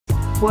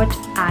would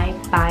I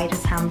buy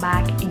this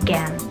handbag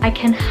again? I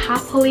can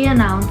happily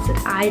announce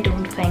that I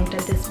don't think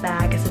that this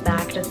bag is a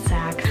bag that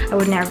sags. I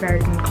would never wear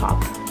it in a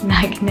club.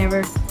 Like,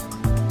 never.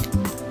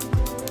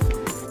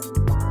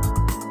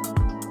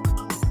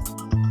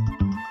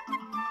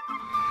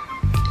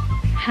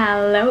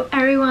 Hello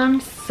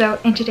everyone! So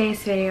in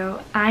today's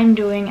video I'm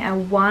doing a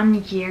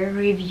 1-year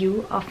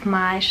review of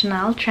my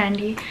Chanel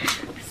Trendy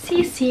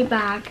CC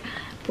bag,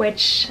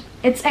 which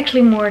it's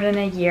actually more than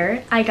a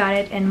year. I got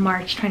it in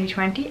March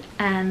 2020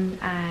 and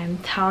I'm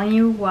telling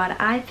you what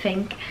I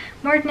think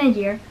more than a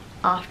year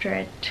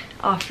after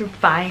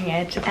buying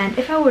it, and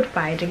if I would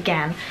buy it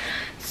again.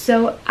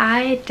 So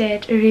I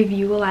did a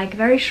review like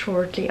very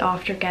shortly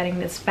after getting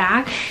this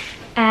bag,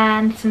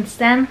 and since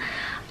then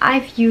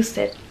I've used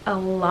it a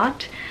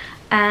lot,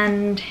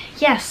 and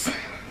yes,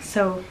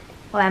 so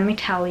let me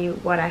tell you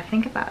what I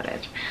think about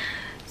it.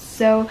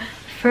 So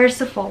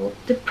first of all,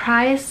 the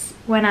price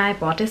when I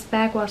bought this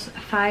bag was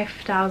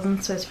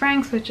 5,000 Swiss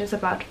francs, which is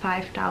about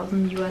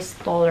 5,000 US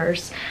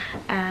dollars,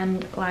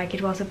 and like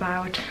it was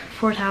about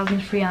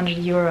 4,300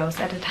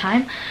 euros at the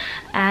time,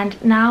 and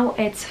now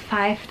it's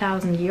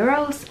 5,000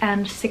 euros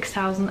and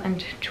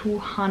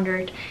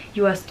 6,200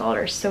 US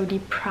dollars. So the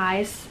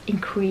price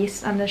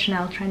increased on the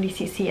Chanel Trendy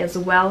CC as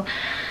well.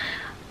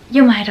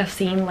 You might have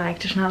seen like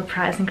the Chanel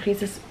price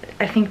increases.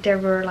 I think there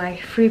were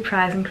like 3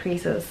 price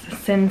increases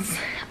since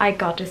I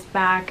got this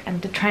bag,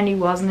 and the Trendy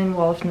wasn't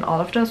involved in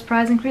all of those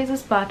price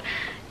increases, but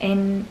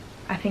in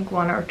I think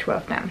 1 or 2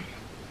 of them.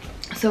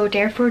 So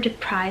therefore the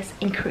price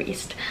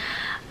increased.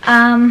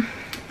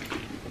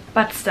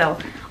 But still,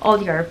 all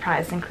the other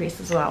price increased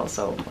as well.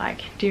 So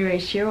like the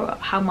ratio,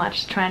 how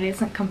much Trendy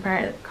is in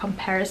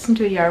comparison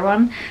to the other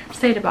one,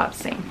 stayed about the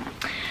same.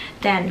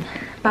 Then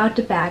about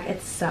the bag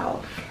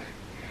itself.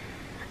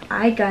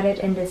 I got it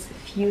in this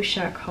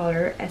fuchsia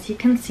color, as you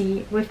can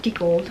see, with the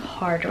gold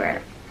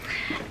hardware,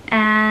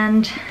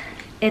 and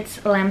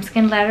it's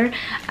lambskin leather,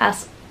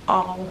 as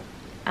all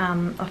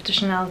of the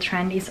Chanel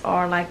Trendies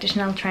are. Like the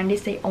Chanel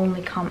Trendies, they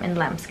only come in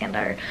lambskin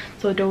leather.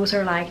 So those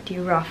are like the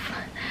rough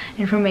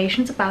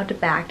informations about the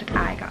bag that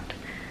I got.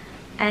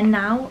 And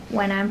now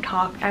when I'm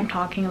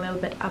talking a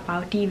little bit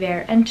about the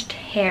wear and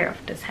tear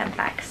of this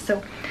handbag.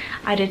 So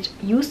I did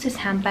use this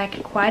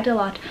handbag quite a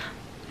lot,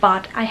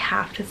 but I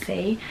have to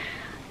say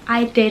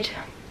I did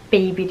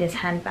baby this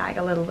handbag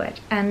a little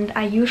bit, and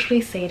I usually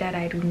say that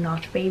I do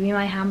not baby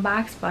my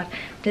handbags, but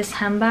this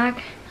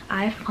handbag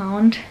I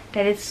found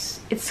that it's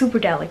super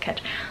delicate.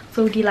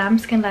 So the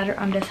lambskin leather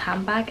on this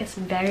handbag is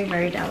very,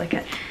 very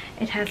delicate.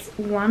 It has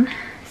one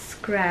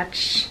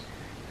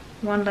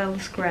little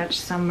scratch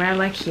somewhere,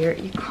 like here.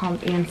 You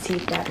can't even see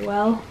it that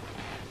well.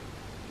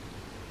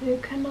 You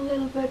can a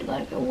little bit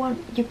like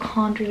you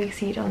can't really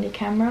see it on the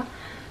camera,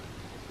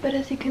 but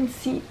as you can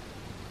see,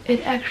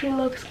 it actually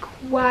looks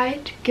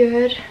quite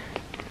good.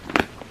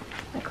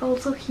 Like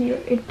also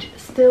here, it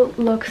still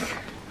looks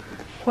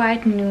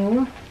quite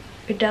new.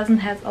 It doesn't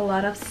have a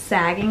lot of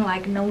sagging,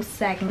 like no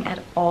sagging at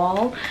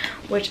all,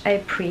 which I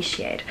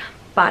appreciate.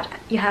 But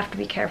you have to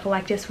be careful.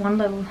 Like this one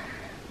little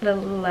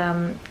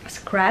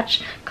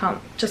scratch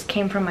just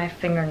came from my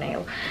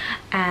fingernail,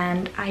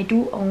 and I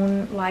do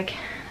own like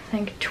I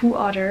think 2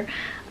 other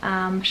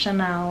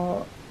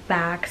Chanel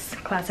bags,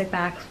 classic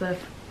bags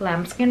with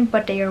lambskin,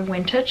 but they are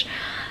vintage,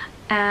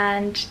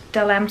 and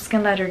the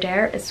lambskin leather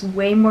there is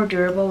way more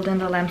durable than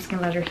the lambskin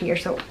leather here.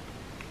 So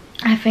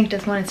I think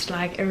this one is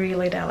like a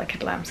really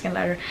delicate lambskin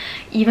leather,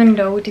 even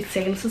though the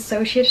sales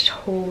associate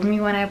told me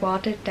when I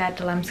bought it that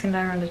the lambskin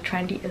leather on the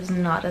Trendy is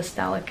not as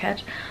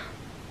delicate.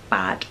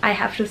 But I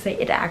have to say,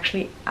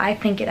 I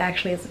think it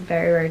actually is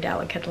very, very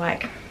delicate,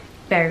 like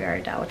very,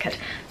 very delicate.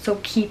 So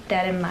keep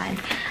that in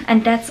mind.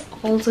 And that's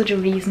also the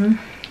reason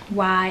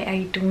why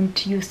I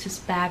don't use this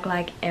bag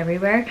like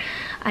everywhere.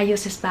 I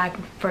use this bag,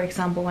 for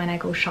example, when I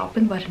go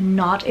shopping, but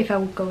not if I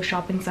would go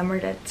shopping somewhere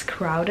that's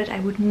crowded. I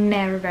would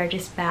never wear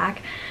this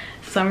bag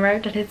somewhere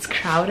that it's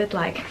crowded,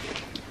 like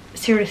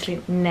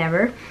seriously,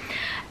 never.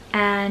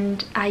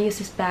 And I use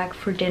this bag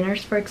for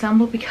dinners, for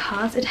example,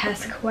 because it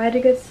has quite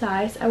a good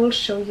size. I will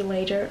show you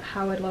later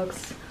how it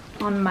looks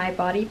on my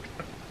body,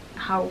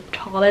 how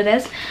tall it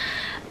is.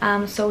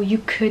 So you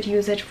could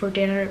use it for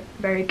dinner,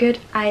 very good.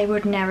 I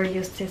would never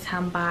use this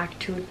handbag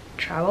to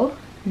travel,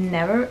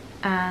 never.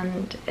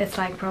 And it's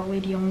like probably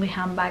the only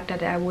handbag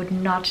that I would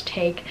not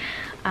take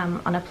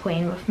on a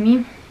plane with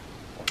me.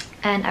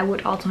 And I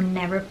would also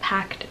never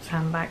pack this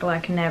handbag,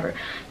 like never,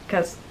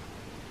 because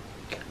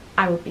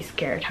I would be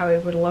scared how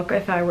it would look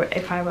if I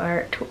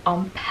were to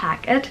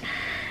unpack it.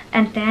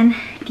 And then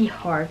the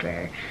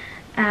hardware.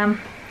 I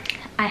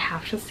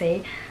have to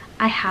say,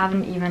 I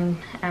haven't even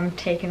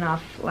taken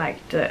off like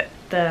the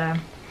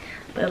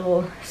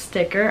little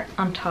sticker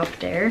on top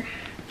there.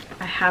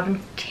 I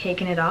haven't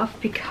taken it off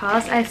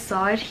because I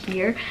saw it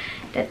here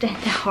that the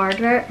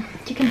hardware,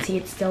 you can see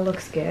it still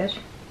looks good,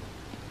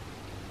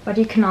 but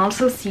you can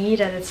also see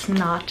that it's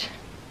not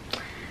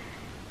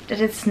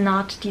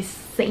the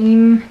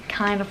same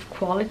kind of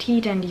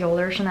quality than the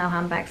older Chanel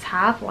handbags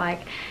have.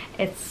 Like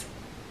it's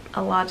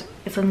a lot,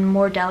 it's a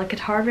more delicate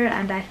hardware,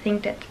 and I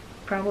think that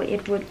probably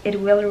it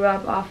will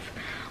rub off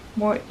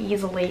more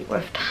easily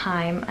with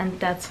time, and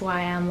that's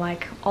why I'm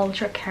like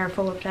ultra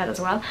careful with that as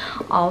well.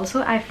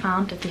 Also, I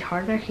found that the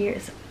hardware here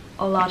is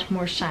a lot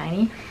more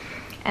shiny,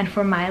 and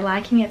for my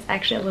liking it's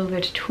actually a little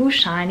bit too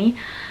shiny.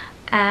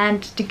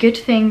 And the good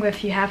thing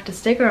with you have the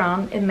sticker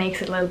on, it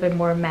makes it a little bit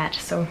more matte,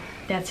 so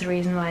that's the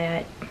reason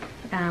why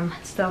I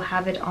still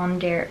have it on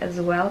there as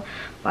well.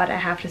 But I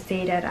have to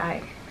say that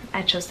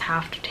I just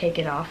have to take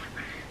it off,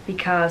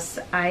 because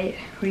I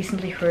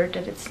recently heard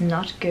that it's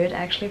not good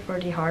actually for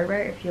the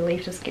hardware if you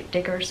leave the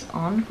stickers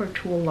on for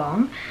too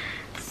long.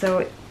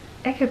 So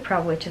I could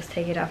probably just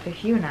take it off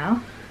with you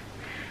now.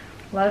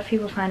 A lot of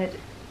people find it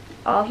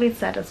oddly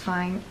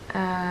satisfying,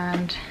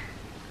 and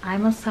I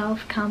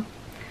myself count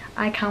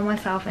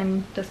myself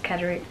in this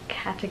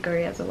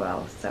category as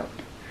well. So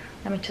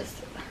let me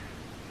just,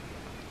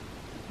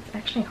 it's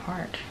actually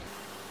hard.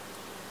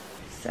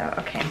 So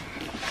okay,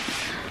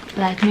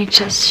 let me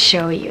just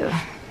show you.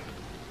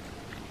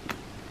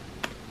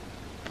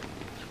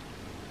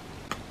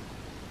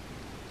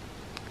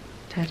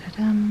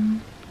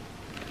 Ta-da-dum.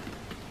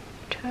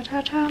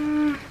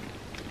 Ta-da-dum.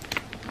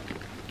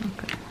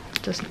 Okay,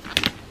 it doesn't.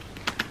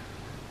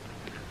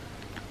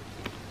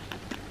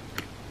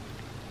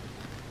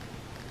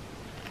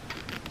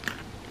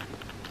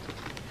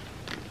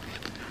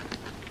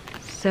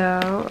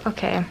 So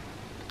okay,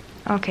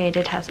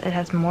 it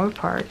has more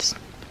parts.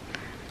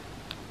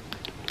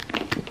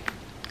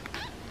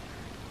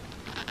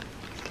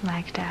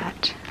 Like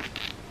that.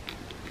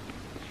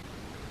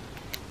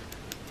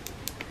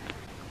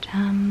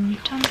 Tum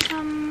tum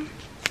tum.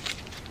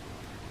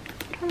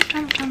 Tum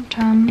tum tum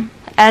tum.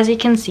 As you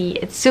can see,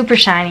 it's super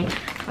shiny,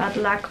 but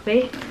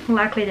luckily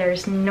there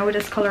is no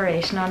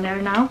discoloration on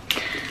there now.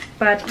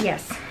 But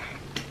yes,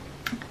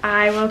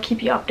 I will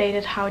keep you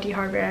updated how the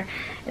hardware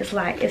is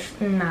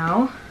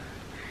now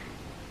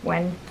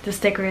when the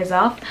sticker is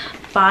off.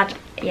 But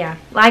yeah,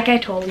 like I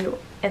told you,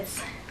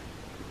 it's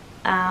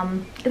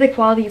the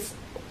quality is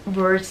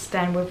worse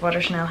than with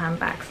other Chanel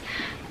handbags,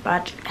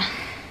 but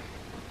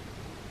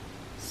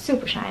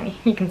super shiny.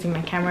 You can see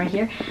my camera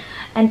here,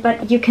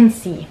 but you can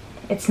see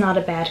it's not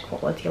a bad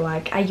quality.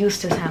 Like, I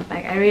used this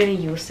handbag, I really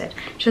used it,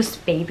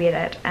 just babied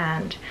it,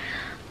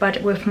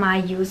 but with my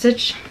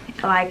usage,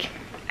 like,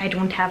 I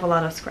don't have a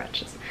lot of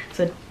scratches,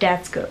 so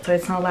that's good. So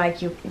it's not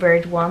like you wear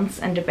it once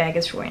and the bag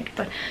is ruined,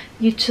 but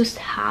you just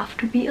have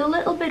to be a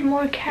little bit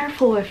more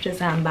careful with this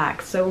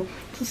handbag. So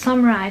to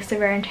summarize, the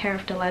wear and tear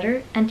of the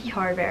leather and the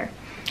hardware: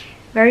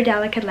 very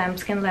delicate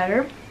lambskin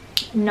leather,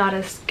 not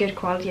as good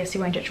quality as the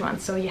vintage one,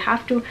 so you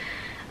have to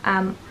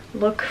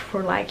look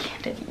for like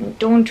that you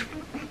don't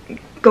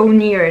go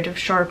near it with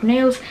sharp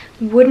nails.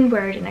 You wouldn't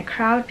wear it in a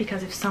crowd,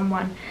 because if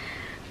someone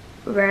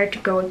were to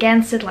go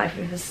against it, like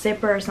with a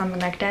zipper or something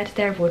like that,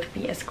 there would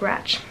be a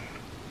scratch.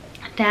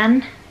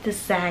 Then the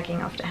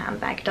sagging of the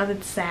handbag, does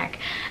it sag?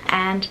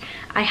 And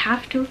I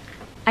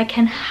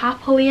can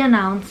happily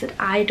announce that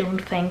I don't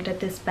think that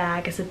this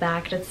bag is a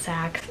bag that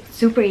sags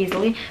super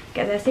easily,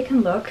 because as you can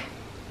look,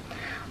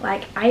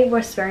 like, I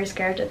was very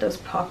scared that those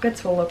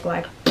pockets will look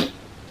like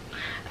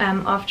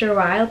after a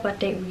while, but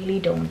they really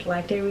don't.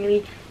 Like, they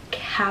really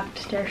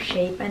kept their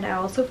shape. And I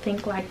also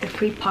think like the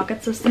free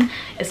pocket system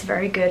is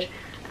very good,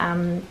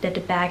 that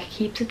the bag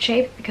keeps its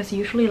shape, because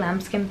usually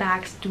lambskin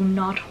bags do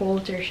not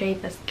hold their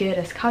shape as good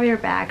as caviar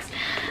bags,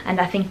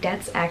 and I think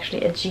that's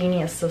actually a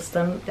genius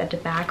system, that the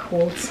bag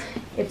holds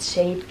its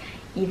shape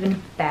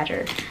even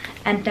better.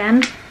 And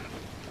then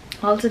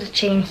also the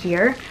chain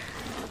here,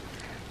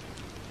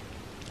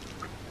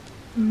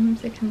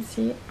 as you can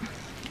see,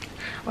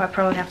 oh, I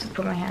probably have to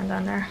put my hand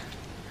on there.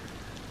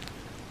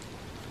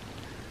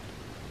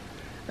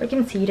 You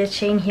can see the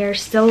chain here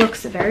still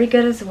looks very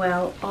good as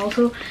well.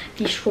 Also,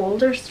 the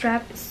shoulder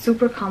strap is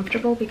super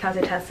comfortable because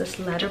it has this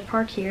leather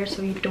part here,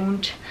 so you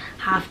don't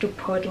have to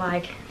put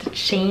like the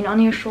chain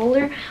on your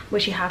shoulder,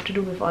 which you have to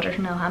do with other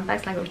Chanel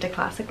handbags, like with the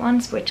classic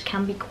ones, which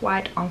can be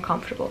quite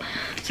uncomfortable.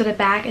 So the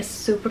bag is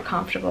super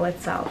comfortable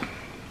itself.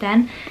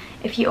 Then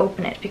if you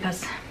open it,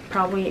 because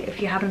probably if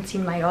you haven't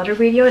seen my other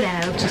video,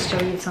 then I'll just show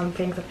you some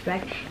things of the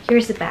bag.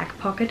 Here's the back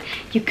pocket.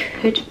 You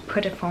could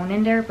put a phone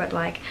in there, but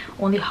like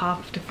only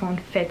half of the phone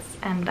fits,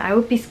 and I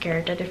would be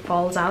scared that it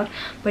falls out.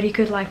 But you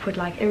could like put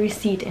like a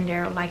receipt in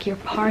there, like your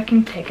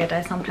parking ticket.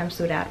 I sometimes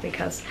do that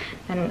because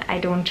then I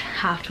don't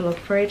have to look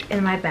for it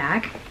in my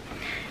bag.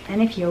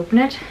 And if you open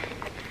it,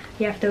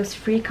 you have those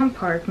free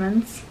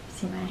compartments.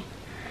 See my,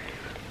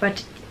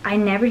 but I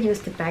never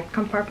use the back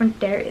compartment.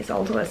 There is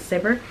also a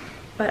zipper,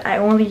 but I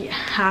only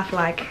have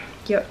like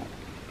the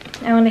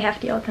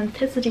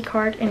authenticity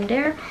card in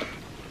there,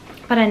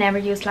 but I never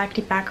use like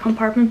the back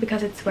compartment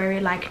because it's very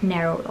like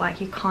narrow, like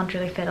you can't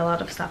really fit a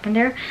lot of stuff in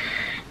there.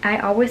 I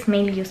always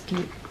mainly use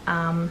the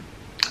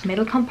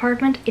middle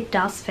compartment. It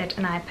does fit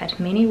an iPad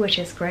mini, which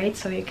is great,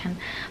 so you can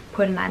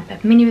put an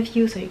iPad mini with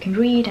you so you can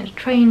read and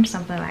train,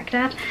 something like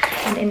that.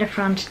 And in the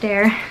front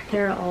there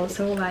are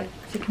also, like,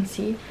 as you can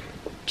see,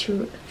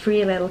 2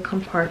 free little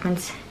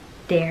compartments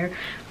there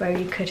where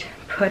you could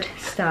put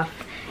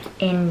stuff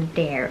in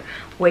there,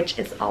 which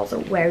is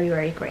also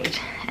very great.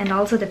 And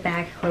also the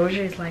bag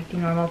closure is like the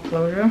normal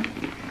closure,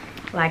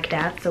 like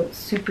that, so it's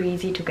super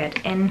easy to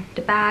get in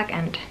the bag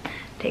and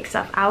take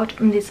stuff out.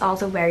 And it's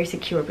also very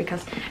secure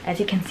because, as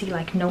you can see,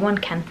 like no one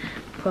can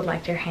put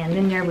like their hand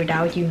in there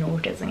without you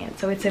noticing it.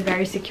 So it's a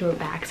very secure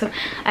bag. So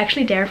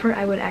actually, therefore,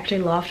 I would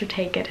actually love to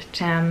take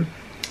it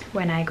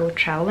when I go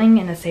traveling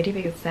in a city,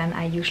 because then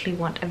I usually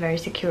want a very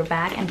secure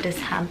bag, and this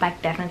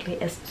handbag definitely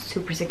is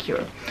super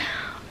secure.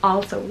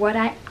 Also, what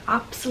I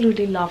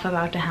absolutely love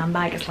about the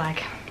handbag is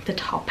like the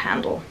top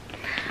handle.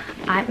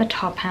 I'm a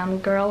top handle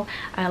girl.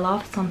 I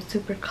love some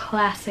super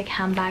classic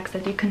handbags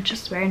that you can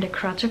just wear in the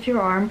crotch of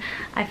your arm.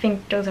 I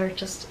think they're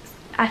just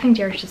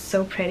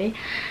so pretty.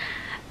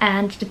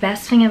 And the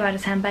best thing about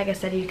this handbag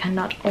is that you can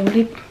not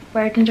only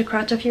wear it in the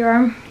crotch of your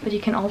arm, but you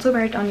can also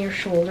wear it on your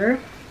shoulder,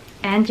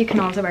 and you can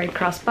also wear it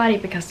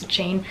crossbody, because the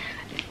chain,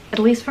 at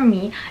least for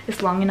me,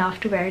 is long enough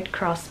to wear it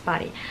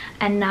crossbody.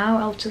 And now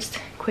I'll just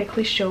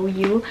quickly show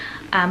you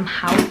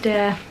how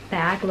the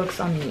bag looks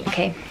on me.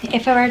 Okay,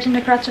 if I wear it in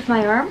the crotch of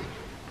my arm,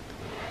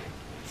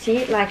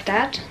 see, like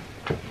that,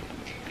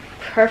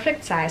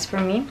 perfect size for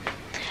me.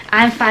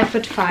 I'm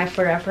 5'5"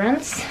 for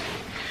reference,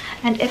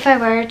 and if I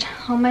wear it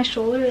on my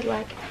shoulder, it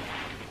like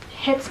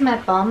hits my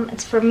bum.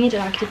 It's for me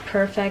like the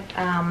perfect,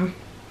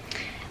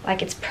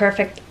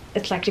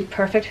 it's like the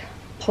perfect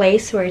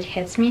place where it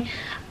hits me.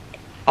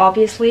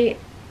 Obviously,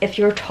 if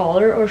you're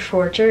taller or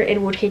shorter,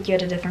 it would hit you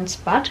at a different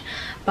spot,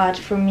 but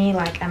for me,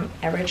 like, I'm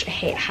average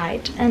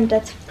height, and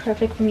that's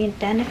perfect for me.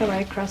 Then if I wear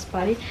it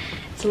crossbody,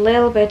 it's a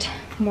little bit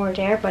more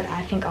there, but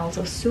I think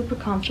also super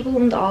comfortable.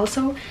 And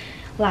also,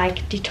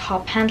 like, the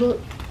top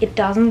handle, it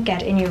doesn't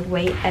get in your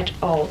way at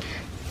all.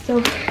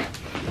 So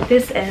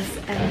this is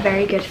a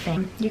very good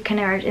thing. You can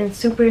wear it in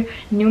super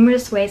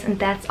numerous ways, and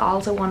that's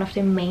also one of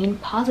the main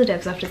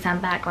positives of this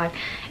handbag. Like,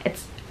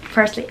 it's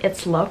firstly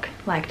its look,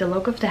 like the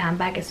look of the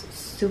handbag is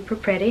super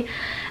pretty,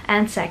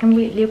 and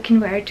secondly, you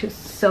can wear it to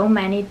so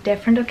many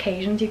different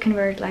occasions. You can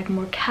wear it like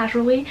more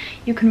casually,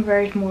 you can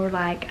wear it more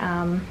like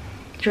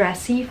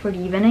dressy for the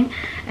evening.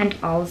 And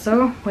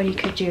also, what you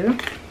could do,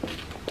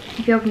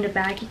 if you open the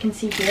bag, you can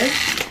see here,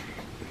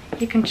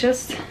 you can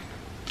just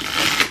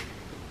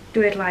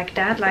do it like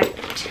that, like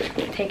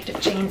take the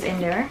chains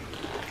in there.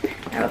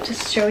 I'll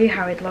just show you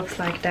how it looks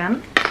like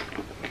then.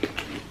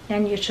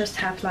 Then you just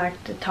have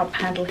like the top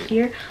handle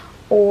here,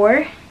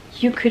 or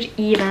you could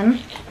even,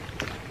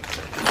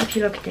 if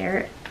you look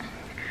there,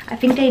 I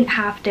think they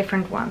have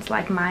different ones,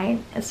 like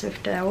mine is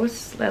with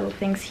those little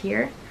things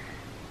here,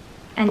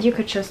 and you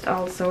could just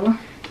also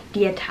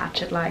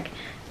deattach it, like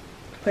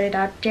put it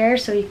out there,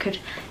 so you could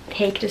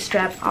take the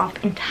strap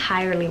off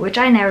entirely, which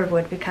I never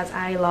would, because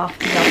I love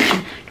the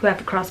option to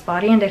have a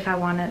crossbody, and if I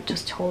want to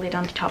just hold it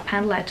on the top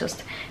handle, I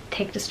just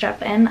take the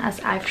strap in,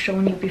 as I've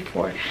shown you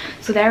before.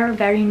 So there are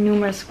very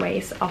numerous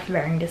ways of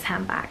wearing this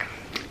handbag.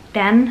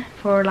 Then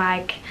for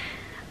like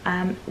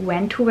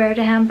when to wear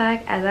the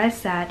handbag, as I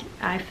said,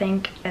 I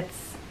think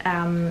it's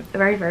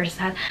very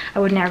versatile. I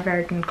would never wear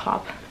it in a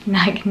club,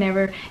 like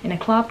never in a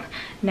club,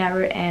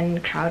 never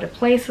in crowded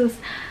places,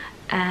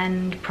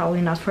 and probably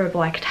not for a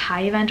black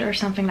tie event or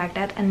something like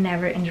that, and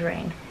never in the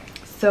rain.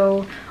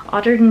 So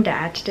other than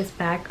that, this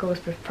bag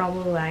goes with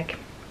probably like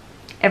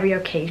every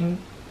occasion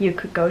you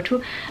could go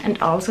to.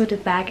 And also the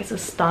bag is a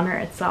stunner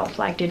itself,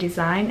 like the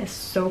design is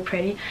so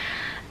pretty,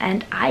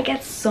 and I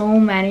get so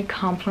many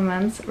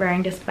compliments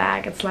wearing this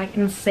bag. It's like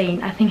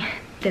insane. I think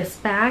this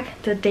bag,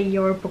 the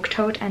Dior book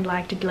tote, and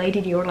like the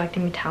Lady Dior, like the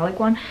metallic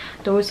one,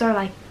 those are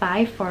like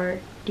by far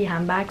the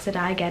handbags that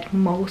I get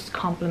most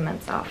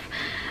compliments of.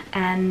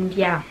 And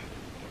yeah,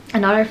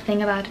 another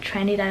thing about the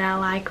Trendy that I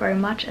like very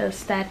much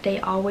is that they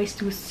always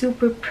do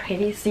super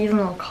pretty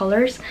seasonal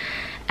colors,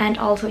 and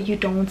also you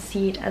don't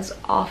see it as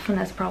often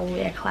as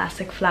probably a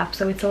classic flap,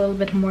 so it's a little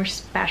bit more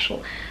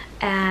special.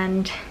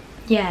 And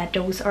yeah,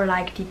 those are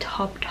like the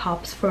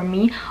tops for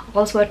me.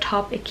 Also a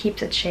top, it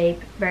keeps its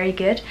shape very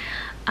good.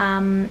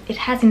 It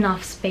has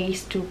enough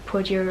space to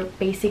put your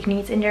basic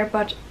needs in there,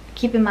 but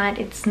keep in mind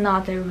it's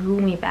not a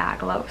roomy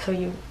bag, so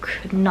you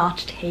could not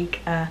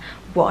take a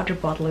water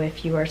bottle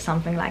with you or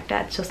something like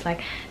that. It's just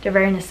like the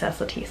very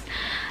necessities.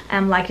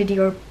 Like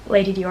the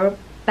Lady Dior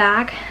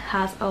bag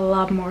has a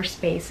lot more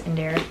space in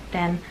there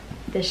than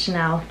the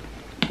Chanel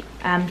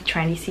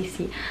Trendy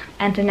CC.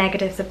 And the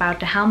negatives about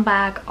the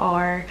handbag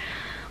are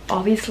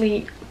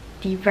obviously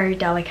the very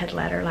delicate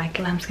leather. Like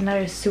lambskin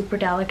leather is super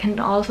delicate, and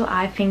also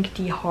I think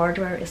the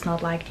hardware is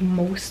not like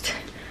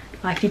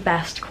the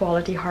best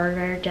quality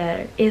hardware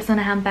there is on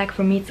a handbag.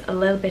 For me, it's a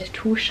little bit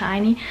too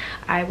shiny.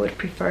 I would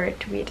prefer it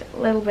to be a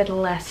little bit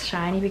less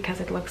shiny, because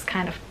it looks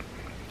kind of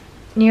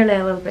nearly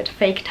a little bit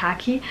fake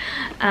tacky.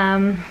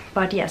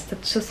 But yes,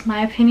 that's just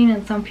my opinion,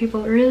 and some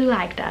people really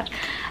like that.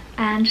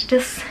 And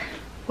this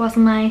was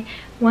my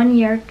 1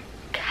 year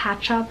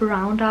catch-up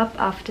roundup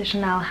of the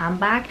Chanel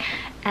handbag.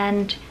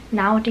 And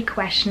now the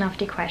question of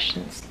the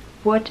questions: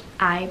 would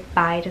I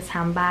buy this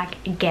handbag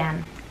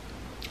again?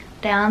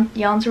 The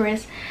answer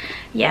is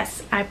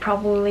yes, I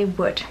probably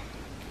would,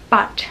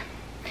 but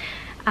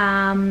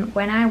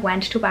When I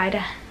went to buy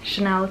the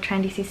Chanel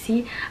Trendy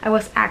CC, I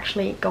was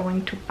actually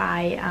going to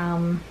buy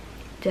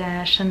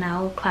the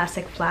Chanel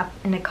classic flap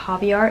in the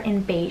caviar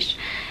in beige,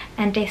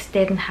 and they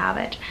didn't have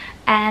it.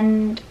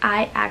 And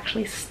I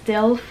actually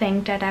still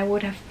think that I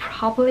would have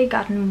probably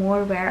gotten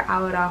more wear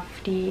out of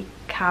the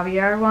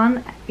caviar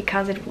one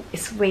because it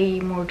is way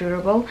more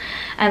durable,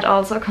 and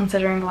also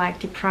considering like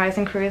the price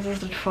increases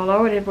that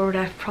followed, it would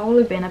have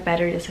probably been a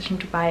better decision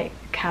to buy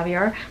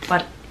caviar,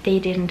 but they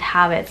didn't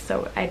have it,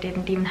 so I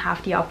didn't even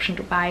have the option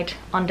to buy it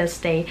on this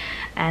day,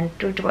 and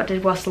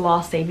it was the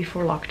last day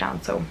before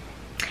lockdown. So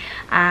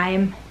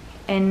I'm,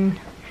 in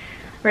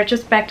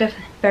retrospective,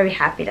 very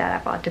happy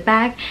that I bought the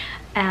bag.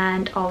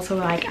 And also,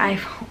 like,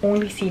 I've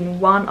only seen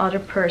one other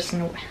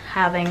person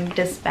having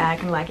this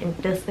bag like in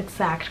this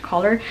exact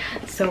color,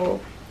 so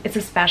it's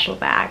a special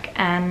bag,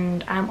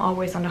 and I'm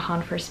always on the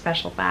hunt for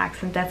special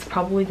bags, and that's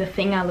probably the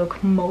thing I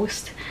look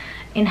most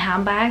in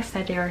handbags,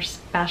 that they are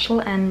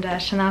special. And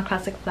Chanel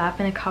classic flap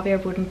in a caviar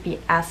wouldn't be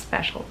as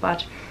special,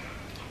 but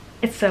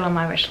it's still on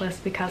my wish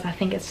list because I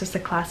think it's just a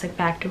classic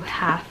bag to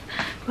have.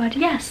 But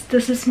yes,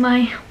 this is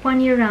my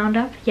 1 year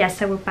roundup.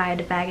 Yes, I would buy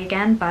the bag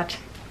again, but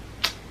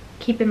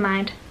keep in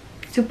mind,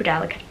 super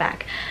delicate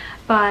bag.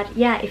 But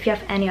yeah, if you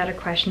have any other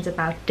questions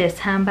about this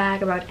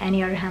handbag, about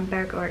any other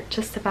handbag, or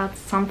just about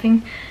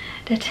something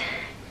that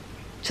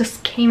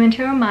just came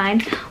into your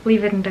mind,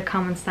 leave it in the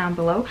comments down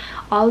below.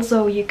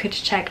 Also, you could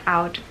check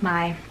out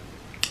my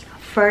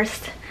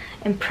first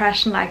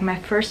impression, like my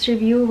first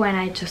review, when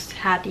I just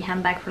had the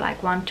handbag for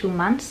like 1-2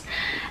 months.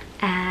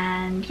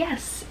 And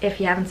yes,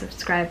 if you haven't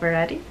subscribed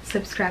already,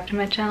 subscribe to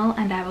my channel,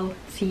 and I will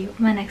see you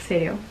in my next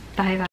video. Bye bye.